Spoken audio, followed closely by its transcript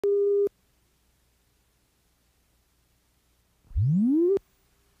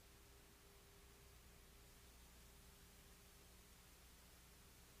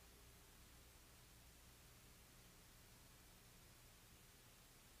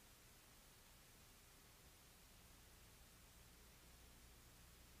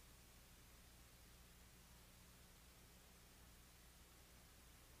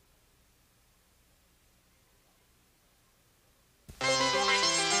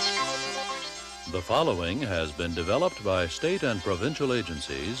The following has been developed by state and provincial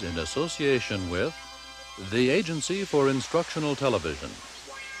agencies in association with the Agency for Instructional Television.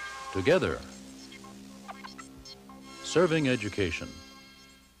 Together, serving education.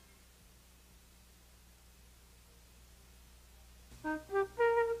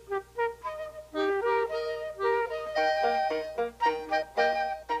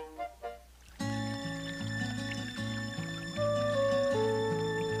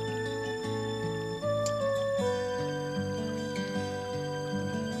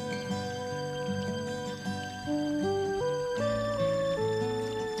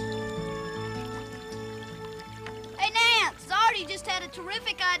 Just had a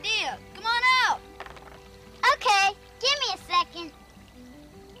terrific idea. Come on out. Okay, give me a second.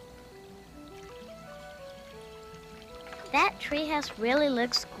 That treehouse really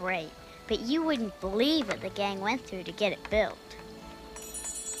looks great, but you wouldn't believe what the gang went through to get it built.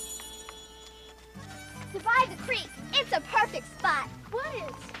 Divide the creek. It's a perfect spot. What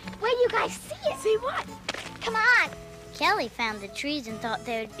is? Wait, you guys see it. See what? Come on. Kelly found the trees and thought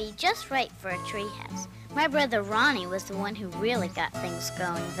they would be just right for a treehouse. My brother Ronnie was the one who really got things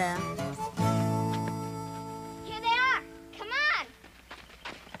going, though. Here they are. Come on.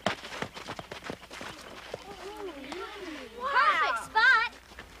 Wow. Perfect spot.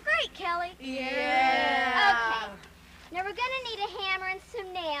 Great, Kelly. Yeah. Okay. Now we're going to need a hammer and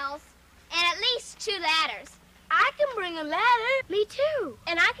some nails and at least 2 ladders. I can bring a ladder. Me too.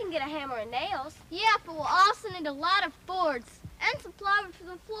 And I can get a hammer and nails. Yeah, but we'll also need a lot of boards and some plywood for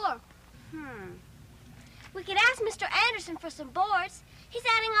the floor. We could ask Mr. Anderson for some boards. He's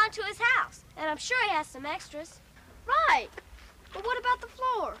adding on to his house, and I'm sure he has some extras. Right. But what about the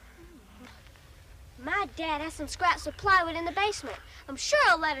floor? My dad has some scraps of plywood in the basement. I'm sure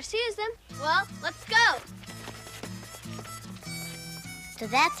he'll let us use them. Well, let's go. So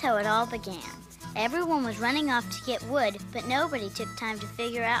that's how it all began. Everyone was running off to get wood, but nobody took time to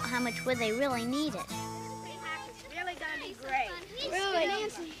figure out how much wood they really needed. It's really going to be great. Really,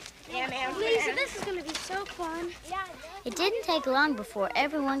 Nancy. Yeah, man. Lisa, this is going to be so fun. It didn't take long before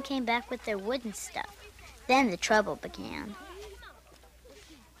everyone came back with their wooden stuff. Then the trouble began.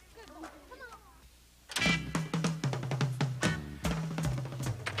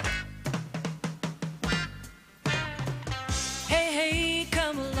 Hey, hey,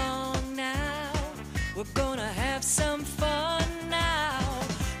 come along now. We're gonna have some fun now.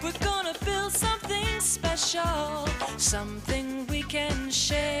 We're gonna build something special, something we can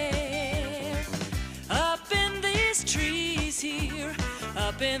share. Up in these trees here,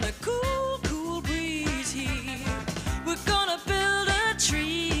 up in the cool, cool breeze here. We're gonna build a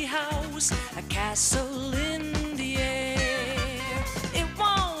tree house, a castle in the air. It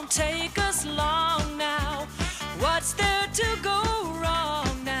won't take us long now. What's there to go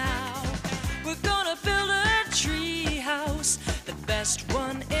wrong now? We're gonna build a tree house, the best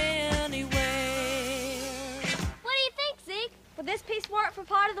one anywhere. What do you think, Zeke? Will this piece work for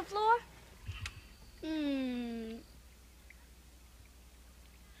part of the floor?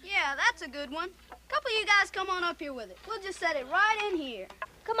 Yeah, that's a good one. A couple of you guys come on up here with it. We'll just set it right in here.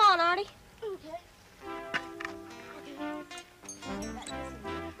 Come on, Artie. Okay.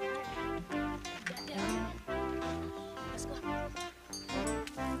 Let's go.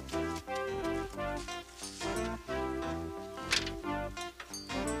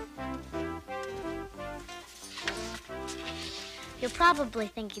 You're probably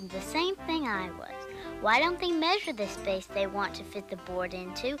thinking the same thing I was. Why don't they measure the space they want to fit the board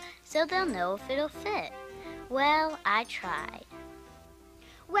into so they'll know if it'll fit? Well, I tried.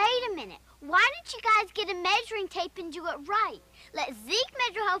 Wait a minute. Why don't you guys get a measuring tape and do it right? Let Zeke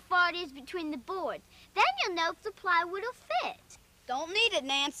measure how far it is between the boards. Then you'll know if the plywood will fit. Don't need it,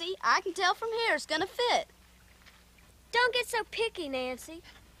 Nancy. I can tell from here it's gonna fit. Don't get so picky, Nancy.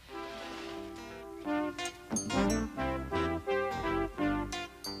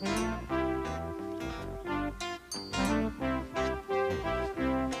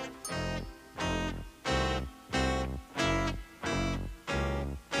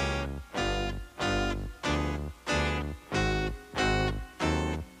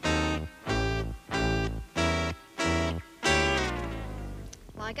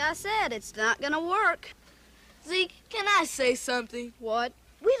 Like I said, it's not gonna work. Zeke, can I say something? What?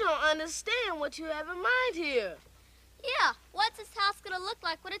 We don't understand what you have in mind here. Yeah, what's this house gonna look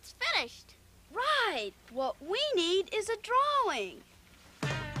like when it's finished? Right. What we need is a drawing.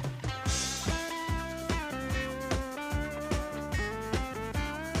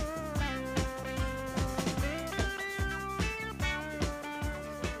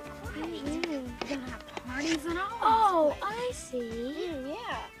 Oh, I see.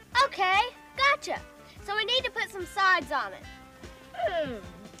 Yeah. Okay, got Gotcha. So we need to put some sides on it.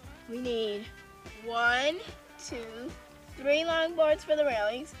 We need 1, 2, 3 long boards for the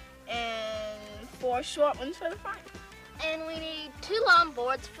railings and 4 short ones for the front. And we need 2 long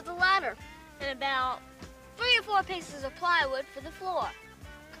boards for the ladder. And about 3 or 4 pieces of plywood for the floor.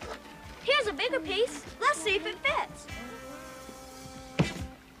 Here's a bigger piece. Let's see if it fits.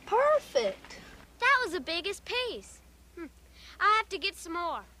 Perfect. That was the biggest piece. I have to get some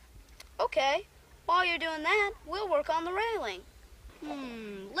more. Okay. While you're doing that, we'll work on the railing.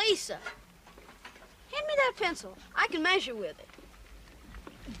 Lisa. Hand me that pencil. I can measure with it.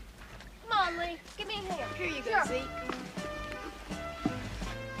 Come on, Lee. Give me a hand. Here you go, Sure. Zeke.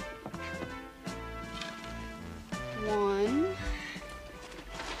 1,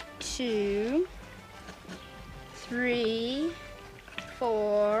 2, 3,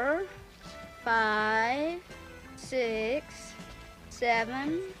 4, 5, 6,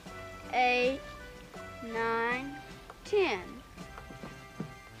 7, 8, 9, 10.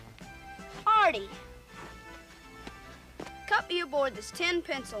 Artie, cut me a board that's 10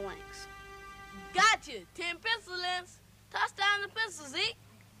 pencil lengths. Gotcha. 10 pencil lengths. Toss down the pencil, Zeke.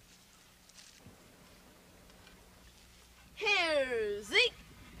 Here, Zeke.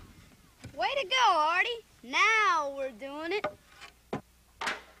 Way to go, Artie. Now we're doing it.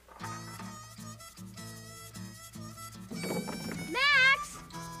 Max!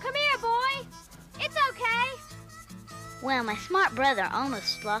 Come here, boy. It's okay. Well, my smart brother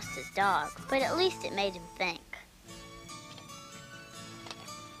almost lost his dog, but at least it made him think.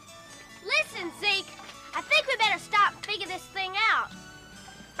 Listen, Zeke. I think we better stop and figure this thing out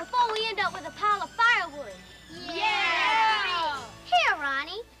before we end up with a pile of firewood. Yeah! Here,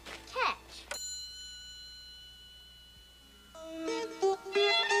 Ronnie. Catch.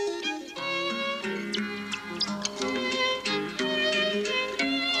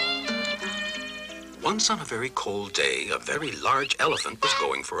 Once on a very cold day, a very large elephant was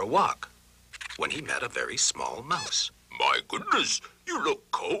going for a walk when he met a very small mouse. My goodness, you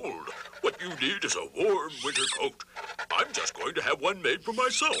look cold. What you need is a warm winter coat. I'm just going to have one made for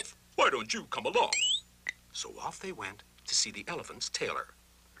myself. Why don't you come along? So off they went to see the elephant's tailor,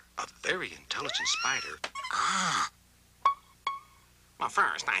 a very intelligent spider. Well,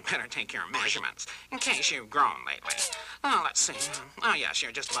 first, I better take your measurements, in case you've grown lately. Oh, let's see. Oh, yes,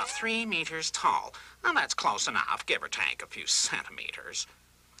 you're just about 3 meters tall. Well, that's close enough, give or take a few centimeters.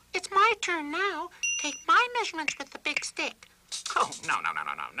 It's my turn now. Take my measurements with the big stick. Oh, no.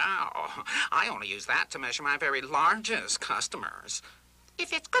 I only use that to measure my very largest customers.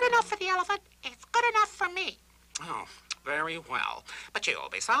 If it's good enough for the elephant, it's good enough for me. Oh, very well. But you'll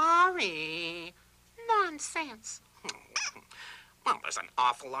be sorry. Nonsense. Well, there's an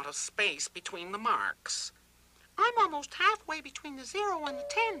awful lot of space between the marks. I'm almost halfway between the 0 and the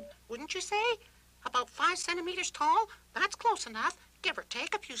 10, wouldn't you say? About 5 centimeters tall. That's close enough, give or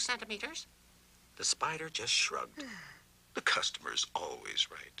take a few centimeters. The spider just shrugged. The customer's always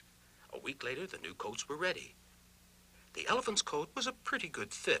right. A week later, the new coats were ready. The elephant's coat was a pretty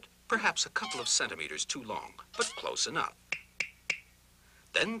good fit, perhaps a couple of centimeters too long, but close enough.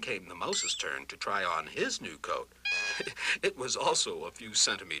 Then came the mouse's turn to try on his new coat. It was also a few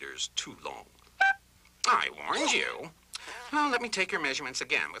centimeters too long. I warned you. Well, let me take your measurements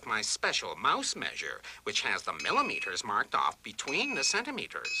again with my special mouse measure, which has the millimeters marked off between the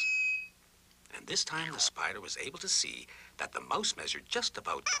centimeters. And this time the spider was able to see that the mouse measured just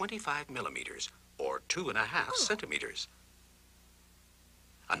about 25 millimeters, or 2.5 centimeters.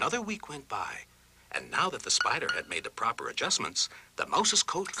 Another week went by, and now that the spider had made the proper adjustments, the mouse's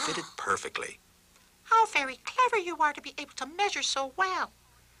coat fitted perfectly. How very clever you are to be able to measure so well.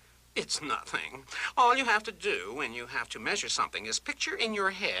 It's nothing. All you have to do when you have to measure something is picture in your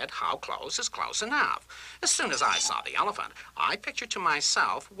head how close is close enough. As soon as I saw the elephant, I pictured to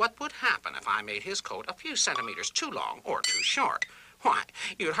myself what would happen if I made his coat a few centimeters too long or too short. Why,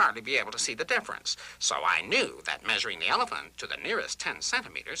 you'd hardly be able to see the difference. So I knew that measuring the elephant to the nearest 10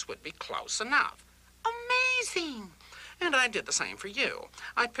 centimeters would be close enough. Amazing! And I did the same for you.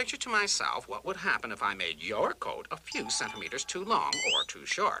 I pictured to myself what would happen if I made your coat a few centimeters too long or too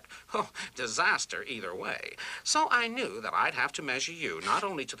short. Oh, disaster either way. So I knew that I'd have to measure you not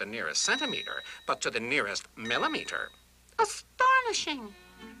only to the nearest centimeter, but to the nearest millimeter. Astonishing!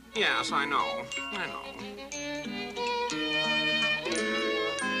 Yes, I know.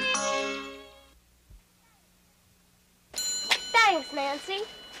 Thanks, Nancy.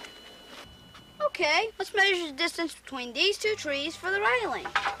 Okay, let's measure the distance between these 2 trees for the railing.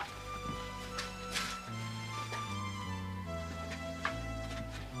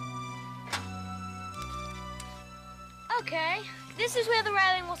 Okay, this is where the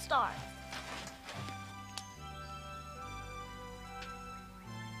railing will start.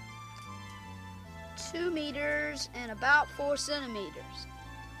 2 meters and about 4 centimeters.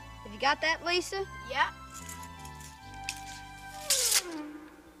 Have you got that, Lisa? Yeah.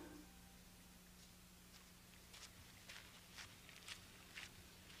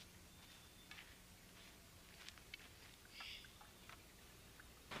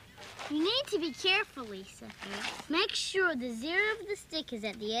 You need to be careful, Lisa. Make sure the zero of the stick is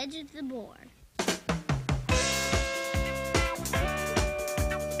at the edge of the board.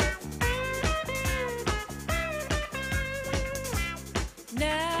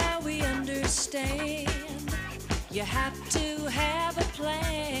 Now we understand. You have to have a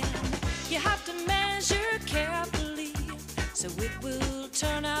plan. You have to measure carefully so it will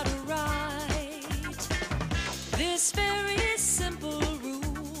turn out right. This very simple rule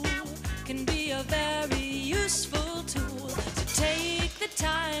can be a very useful tool. So take the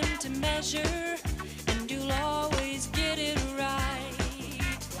time to measure and you'll always get it right.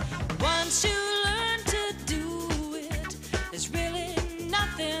 Once you learn to do it, there's really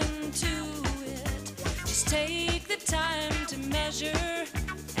nothing to it. Just take the time to measure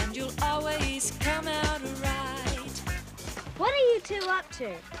and you'll always come out right. What are you two up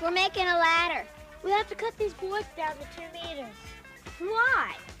to? We're making a ladder. We have to cut these boards down to 2 meters.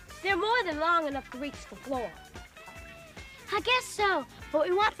 Why? They're more than long enough to reach the floor. I guess so, but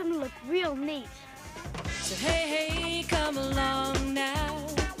we want them to look real neat. So hey, hey, come along now.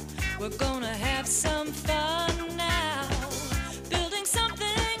 We're gonna have some fun now. Building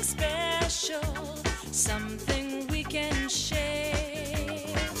something special, something we can share.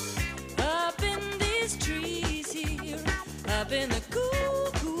 Up in these trees here, up in the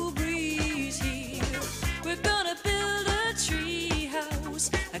cool, cool breeze here. We're gonna build a tree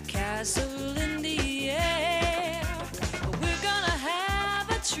house, a castle in the air. We're gonna have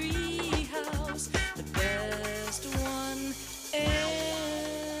a tree house, the best one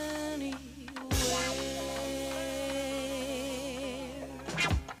anywhere.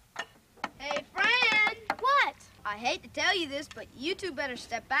 Hey, Fran! What? I hate to tell you this, but you two better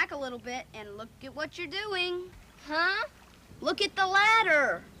step back a little bit and look at what you're doing. Huh? Look at the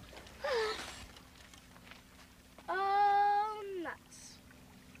ladder. Oh, nuts.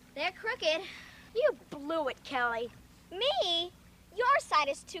 They're crooked. You blew it, Kelly. Me? Your side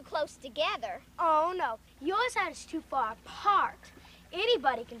is too close together. Oh, no. Your side is too far apart.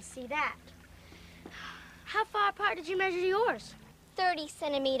 Anybody can see that. How far apart did you measure yours? 30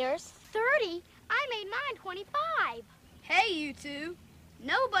 centimeters. 30? I made mine 25. Hey, you two.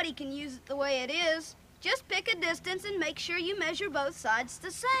 Nobody can use it the way it is. Just pick a distance and make sure you measure both sides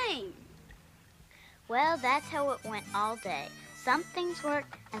the same. Well, that's how it went all day. Some things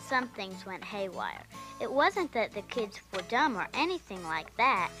worked and some things went haywire. It wasn't that the kids were dumb or anything like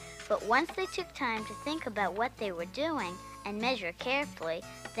that, but once they took time to think about what they were doing and measure carefully,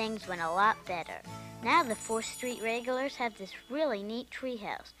 things went a lot better. Now the 4th Street regulars have this really neat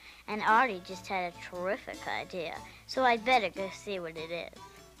treehouse, and Artie just had a terrific idea, so I'd better go see what it is.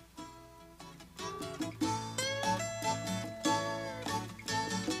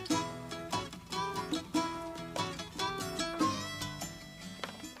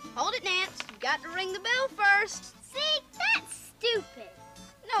 Hold it, Nance. You've got to ring the bell first. See, that's stupid.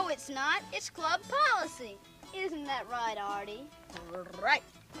 No, it's not. It's club policy. Isn't that right, Artie? Right.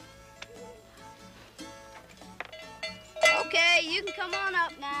 Okay, you can come on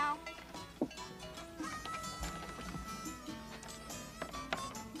up now.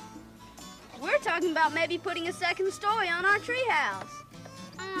 We're talking about maybe putting a second story on our treehouse.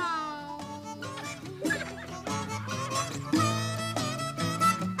 Oh.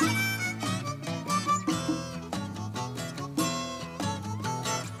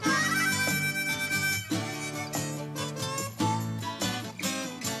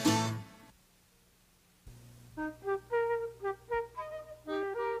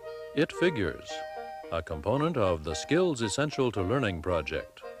 It Figures, a component of the Skills Essential to Learning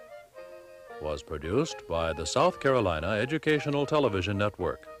project, was produced by the South Carolina Educational Television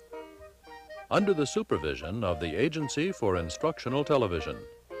Network under the supervision of the Agency for Instructional Television.